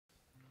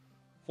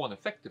For an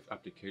effective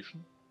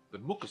application, the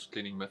mucus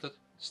cleaning method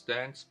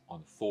stands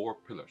on 4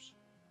 pillars.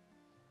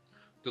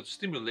 The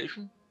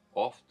stimulation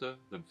of the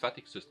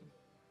lymphatic system,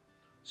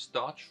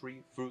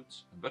 starch-free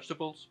fruits and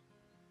vegetables,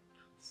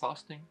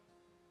 fasting,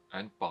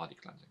 and body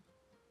cleansing.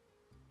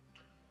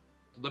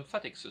 The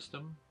lymphatic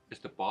system is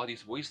the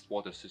body's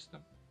wastewater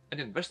system, and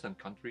in Western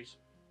countries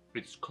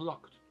it is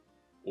clogged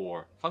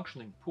or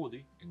functioning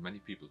poorly in many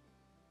people.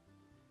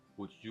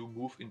 Would you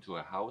move into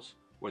a house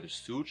where the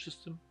sewage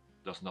system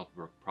does not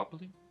work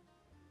properly?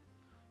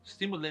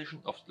 Stimulation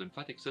of the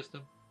lymphatic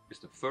system is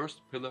the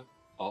first pillar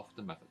of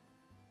the method.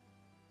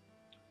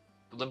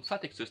 The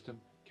lymphatic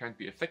system can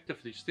be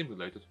effectively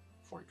stimulated,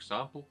 for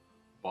example,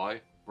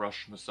 by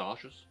brush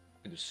massages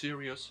and a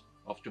series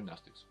of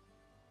gymnastics.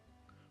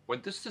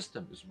 When this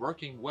system is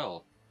working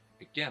well,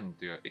 again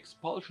the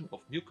expulsion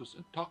of mucus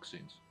and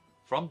toxins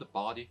from the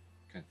body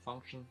can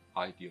function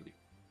ideally.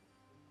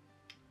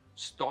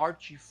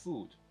 Starchy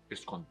food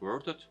is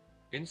converted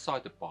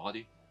inside the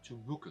body to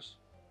mucus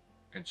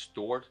and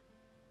stored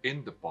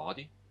in the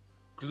body,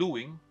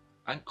 gluing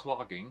and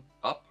clogging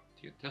up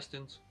the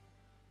intestines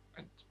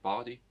and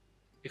body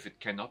if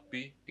it cannot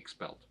be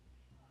expelled.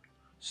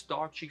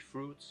 Starchy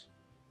fruits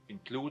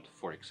include,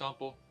 for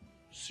example,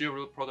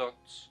 cereal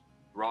products,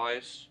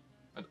 rice,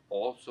 and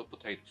also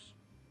potatoes.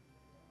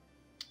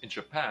 In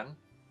Japan,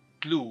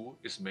 glue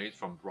is made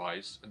from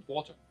rice and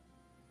water,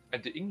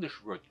 and the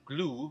English word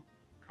glue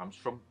comes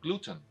from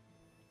gluten,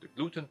 the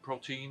gluten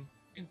protein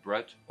in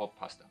bread or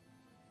pasta.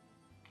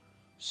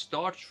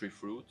 Starch-free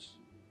fruits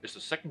is the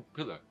second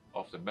pillar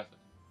of the method,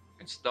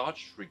 and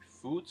starch-free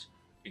foods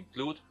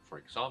include, for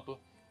example,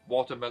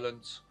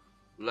 watermelons,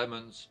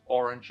 lemons,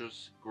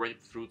 oranges,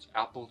 grapefruits,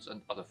 apples,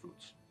 and other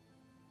fruits.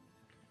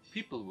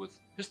 People with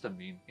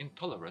histamine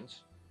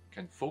intolerance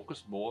can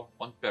focus more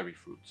on berry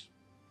fruits.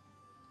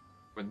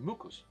 When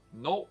mucus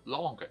no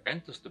longer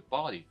enters the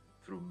body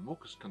through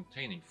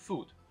mucus-containing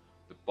food,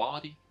 the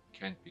body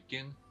can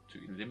begin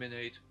to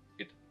eliminate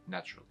it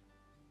naturally.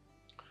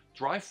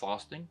 Dry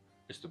fasting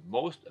is the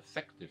most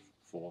effective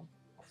form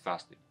of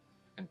fasting,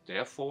 and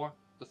therefore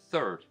the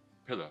third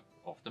pillar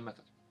of the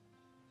method.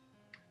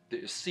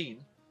 The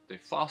Essene, they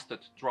fasted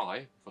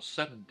dry for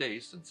 7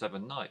 days and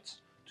 7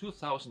 nights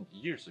 2000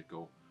 years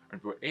ago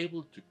and were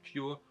able to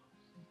cure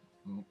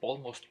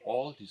almost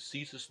all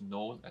diseases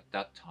known at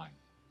that time.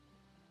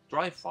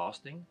 Dry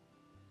fasting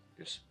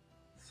is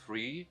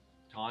 3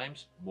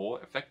 times more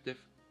effective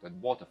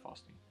than water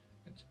fasting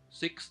and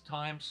 6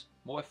 times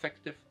more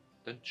effective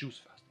than juice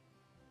fasting.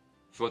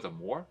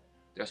 Furthermore,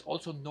 there's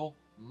also no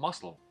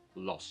muscle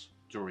loss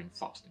during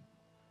fasting,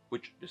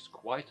 which is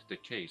quite the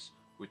case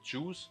with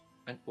juice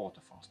and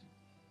water fasting.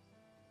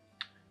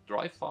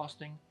 Dry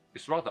fasting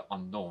is rather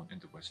unknown in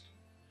the West.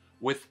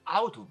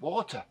 Without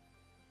water,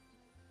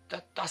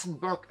 that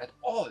doesn't work at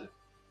all,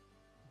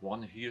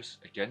 one hears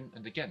again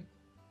and again.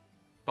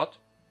 But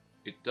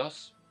it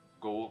does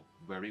go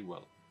very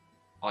well.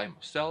 I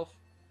myself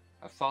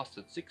have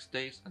fasted 6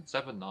 days and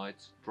 7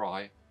 nights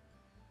dry,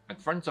 and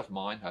friends of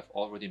mine have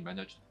already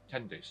managed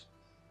 10 days.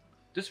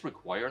 This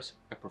requires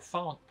a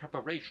profound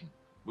preparation,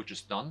 which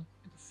is done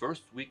in the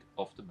first week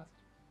of the method.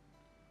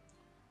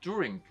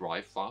 During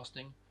dry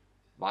fasting,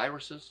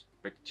 viruses,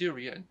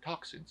 bacteria, and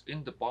toxins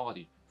in the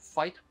body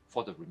fight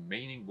for the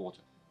remaining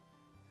water,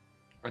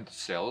 and the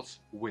cells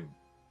win.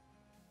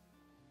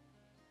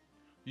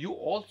 You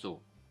also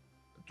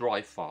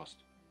dry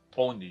fast,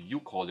 only you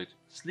call it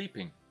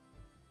sleeping.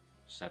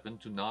 7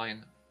 to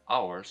 9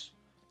 hours,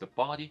 the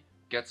body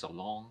gets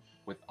along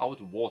without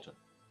water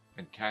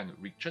and can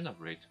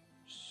regenerate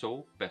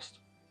so best.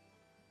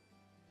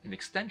 An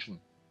extension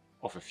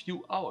of a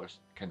few hours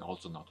can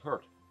also not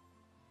hurt.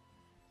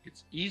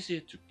 It's easier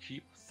to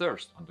keep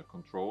thirst under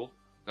control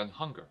than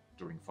hunger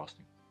during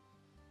fasting.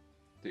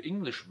 The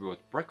English word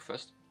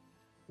breakfast,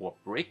 or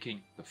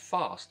breaking the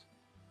fast,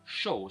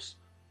 shows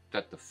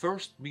that the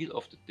first meal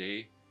of the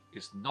day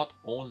is not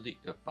only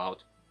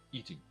about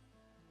eating.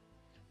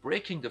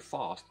 Breaking the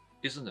fast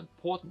is an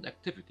important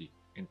activity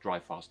in dry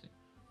fasting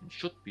and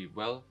should be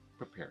well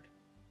prepared.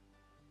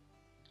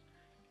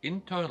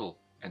 Internal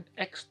and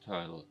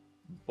external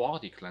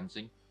body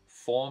cleansing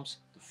forms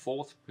the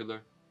fourth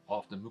pillar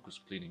of the mucus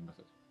cleaning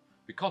method,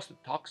 because the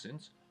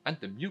toxins and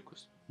the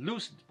mucus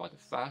loosened by the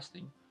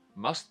fasting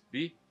must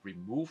be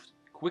removed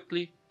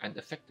quickly and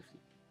effectively.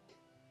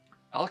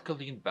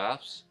 Alkaline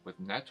baths with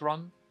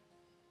natron,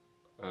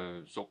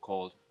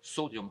 so-called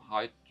sodium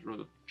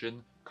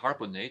hydrogen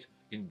carbonate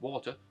in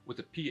water with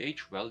a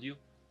pH value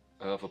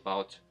of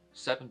about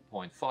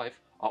 7.5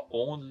 are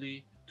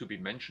only to be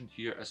mentioned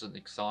here as an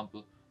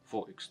example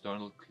for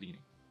external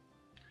cleaning.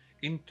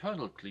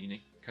 Internal cleaning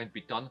can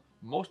be done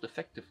most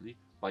effectively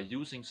by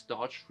using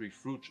starch-free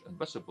fruits and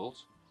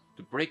vegetables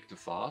to break the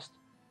fast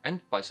and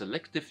by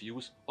selective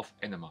use of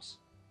enemas.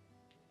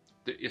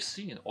 The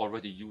Essene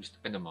already used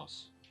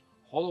enemas,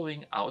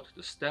 hollowing out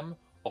the stem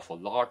of a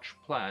large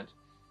plant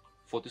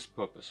for this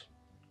purpose,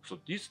 so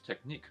this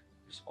technique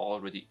is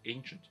already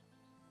ancient.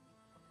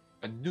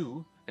 A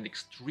new and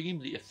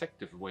extremely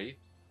effective way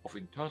of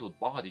internal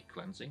body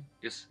cleansing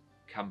is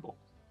Cambo.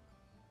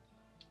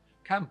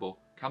 Cambo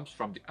comes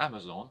from the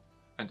Amazon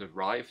and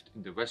arrived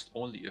in the West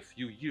only a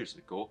few years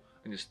ago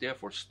and is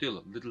therefore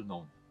still little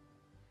known.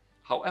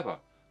 However,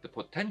 the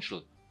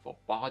potential for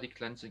body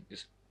cleansing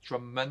is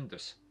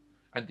tremendous,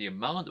 and the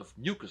amount of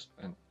mucus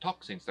and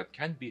toxins that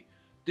can be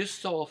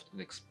dissolved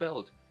and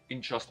expelled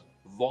in just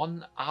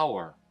 1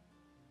 hour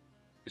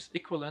is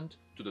equivalent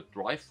to the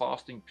dry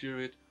fasting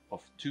period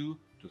of 2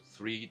 to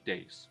 3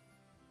 days.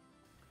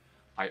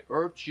 I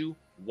urge you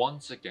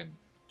once again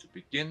to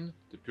begin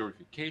the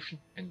purification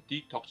and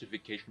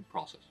detoxification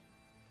process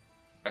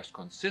as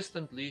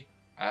consistently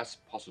as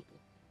possible.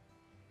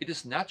 It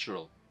is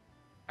natural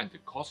and the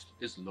cost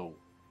is low.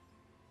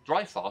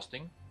 Dry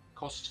fasting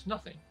costs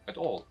nothing at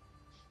all.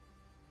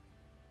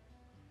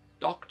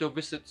 Doctor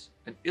visits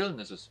and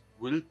illnesses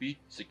will be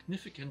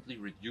significantly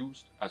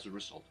reduced as a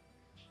result.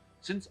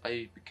 Since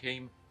I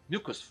became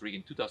mucus-free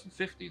in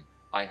 2015,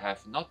 I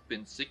have not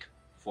been sick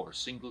for a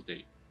single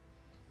day.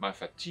 My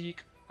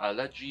fatigue,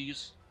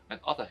 allergies, and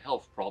other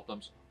health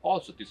problems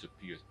also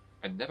disappeared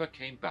and never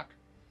came back.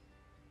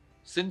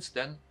 Since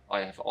then,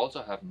 I have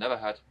never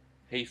had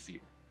hay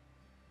fever.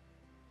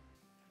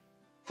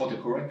 For the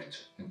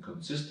correct and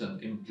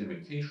consistent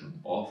implementation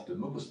of the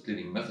mucus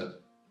cleaning method,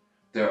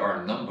 there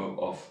are a number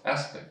of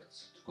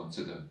aspects to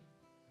consider,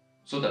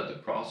 so that the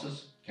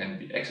process can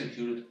be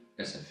executed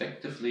as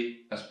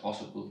effectively as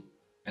possible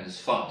and as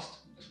fast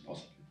as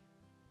possible.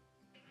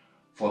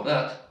 For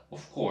that,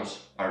 of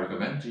course, I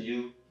recommend to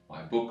you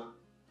my book,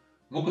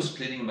 Mucus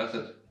Cleaning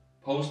Method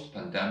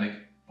Post-Pandemic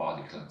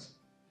Body Cleansing.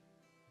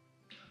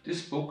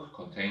 This book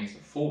contains a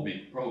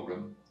 4-week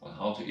program on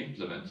how to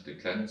implement the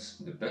cleanse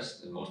in the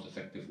best and most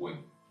effective way.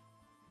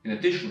 In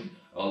addition,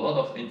 a lot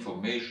of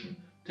information,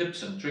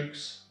 tips and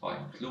tricks are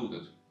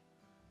included,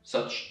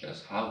 such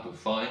as how to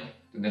find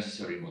the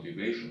necessary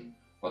motivation,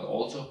 but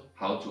also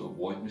how to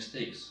avoid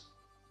mistakes.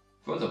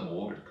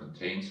 Furthermore, it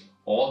contains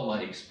all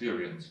my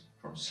experience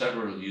from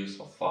several years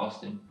of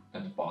fasting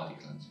and body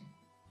cleansing.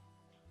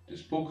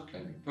 This book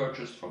can be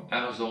purchased from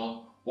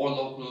Amazon or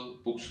local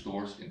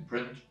bookstores in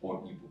print or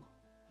ebook.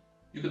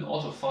 You can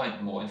also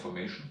find more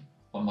information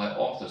on my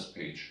author's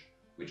page,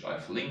 which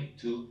I've linked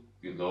to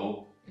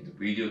below in the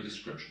video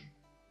description.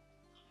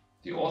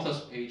 The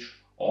author's page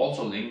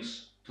also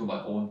links to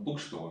my own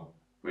bookstore,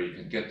 where you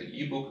can get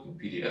the ebook in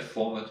PDF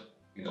format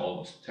in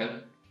almost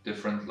 10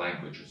 different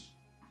languages.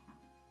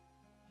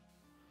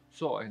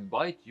 So I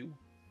invite you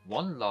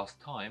one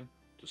last time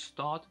to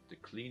start the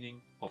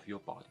cleaning of your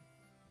body,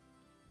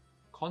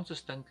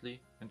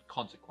 consistently and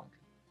consequently.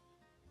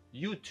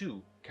 You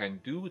too can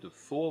do the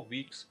 4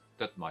 weeks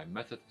that my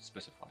method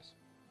specifies.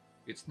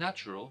 It's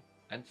natural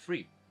and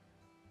free.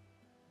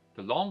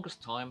 The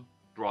longest time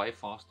dry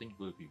fasting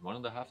will be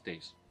 1.5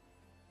 days.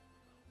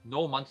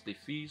 No monthly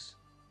fees,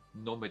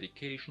 no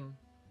medication,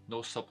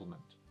 no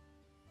supplement.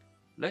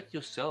 Let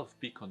yourself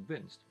be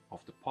convinced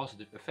of the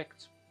positive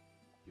effects.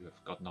 You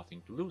have got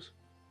nothing to lose.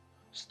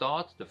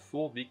 Start the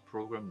 4-week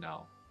program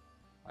now.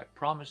 I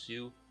promise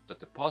you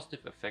that the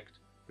positive effect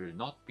will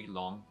not be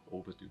long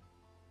overdue.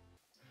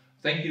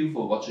 Thank you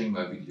for watching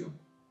my video.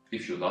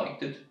 If you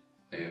liked it,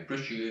 I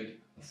appreciate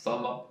a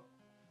thumb up,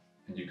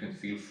 and you can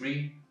feel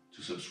free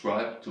to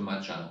subscribe to my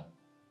channel.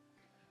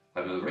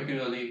 I will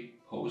regularly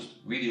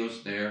post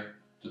videos there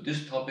to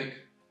this topic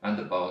and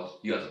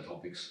about the other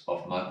topics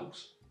of my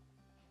books.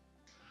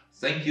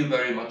 Thank you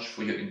very much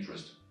for your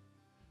interest.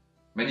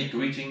 Many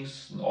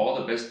greetings and all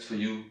the best for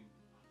you.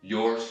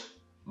 Yours,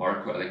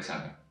 Marco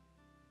Alexander.